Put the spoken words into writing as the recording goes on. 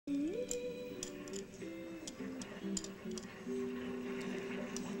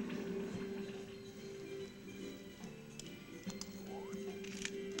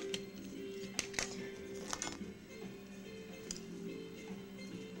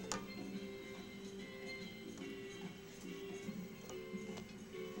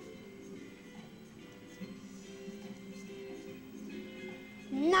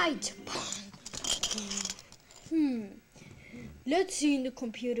night. Let's see in the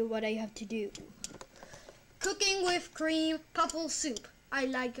computer what I have to do. Cooking with cream, puffle soup. I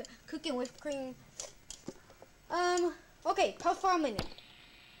like cooking with cream. Okay, pause for a minute.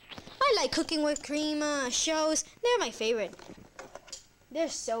 I like cooking with cream shows. They're my favorite. They're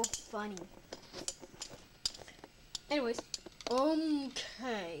so funny. Anyways,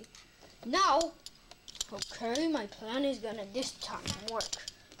 okay. Now, okay, my plan is gonna this time work.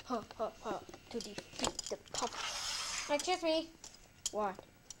 To defeat the puppet. Excuse me. What?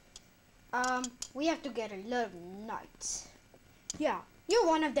 We have to get a lot of knights. Yeah, you're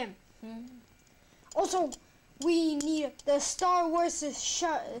one of them. Also, we need the Star Wars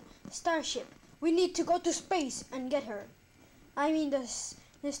starship. We need to go to space and get her. I mean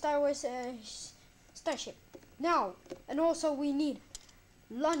the Star Wars starship. Now, and also we need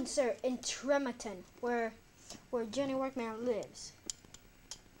Lancer in Trematon, where Jenny Workman lives.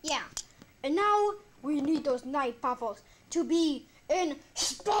 Yeah, and now we need those night puffles to be in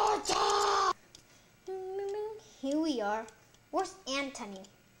Sparta. Here we are. Where's Anthony?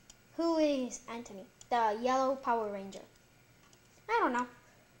 Who is Anthony? The yellow Power Ranger. I don't know.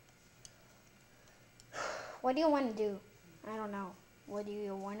 What do you want to do? I don't know. What do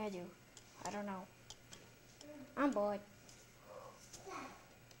you want to do? I don't know. I'm bored.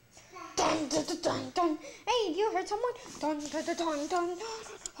 Dun, dun, dun, dun, dun. Hey, you heard someone? Dun, dun, dun, dun, dun, dun,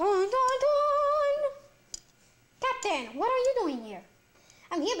 dun, dun. Captain, what are you doing here?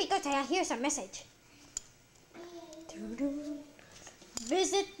 I'm here because I hear some message.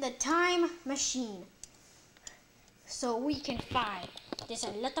 Visit the time machine so we can fight. There's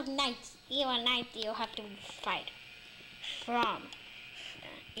a lot of knights. Evil knights you have to fight from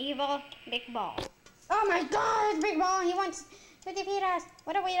evil Big Ball. Oh my God, Big Ball! He wants to defeat us.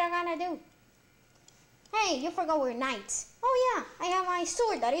 What are we gonna do? Hey, you forgot we're knights. Oh yeah, I have my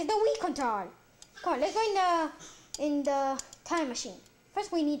sword. That is the Wii control. Come on, let's go in the time machine.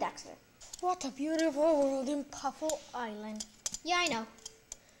 First, we need Dexter. What a beautiful world in Puffle Island. Yeah, I know.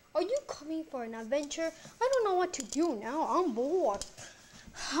 Are you coming for an adventure? I don't know what to do now. I'm bored.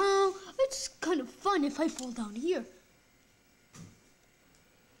 It's kind of fun if I fall down here.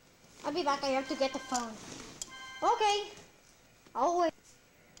 I'll be back. I have to get the phone. Okay. I'll wait.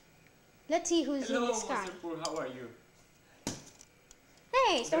 Let's see who's in the sky. Hello, how are you?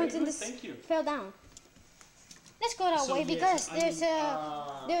 Hey, someone's in the thank you. Fell down. Let's go that way because there's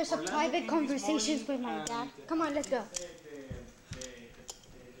a private conversations with my dad. Come on, let's go.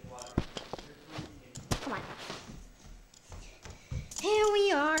 Come on. Here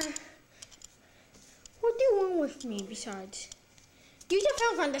we are. What do you want with me besides? You just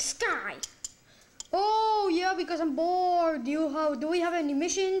fell from the sky. Oh yeah, because I'm bored. Do we have any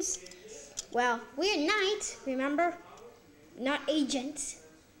missions? Well, we're knights, remember? Not agents.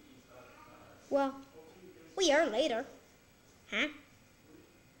 Well, we are later. Huh?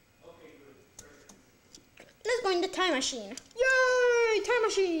 Let's go in the time machine. Yay! Time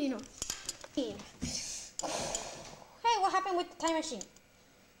machine! Hey, what happened with the time machine?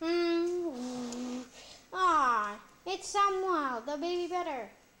 It's Samuel, the baby brother.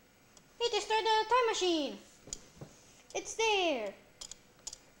 He destroyed the time machine. It's there.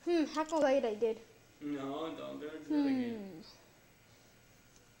 How come I did? No, don't do it again.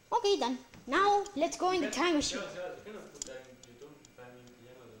 Okay then. Now let's go in the time machine.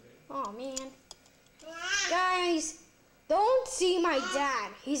 Oh man. Guys, don't see my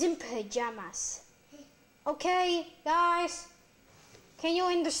dad. He's in pajamas. Okay, guys. Can you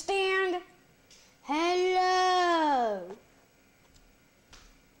understand? Hello.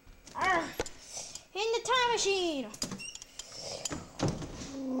 In the time machine.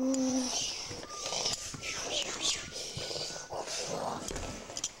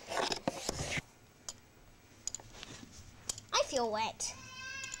 I feel wet.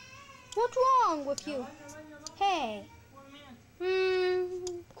 What's wrong with you? Hey.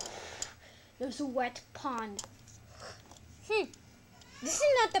 There's a wet pond. This is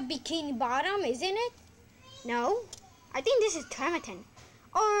not the Bikini Bottom, isn't it? No. I think this is Trematon.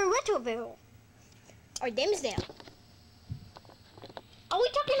 Or Retroville. Or Dimsdale. Are we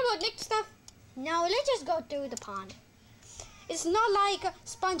talking about next stuff? No, let's just go through the pond. It's not like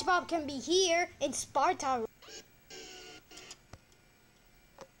SpongeBob can be here in Sparta.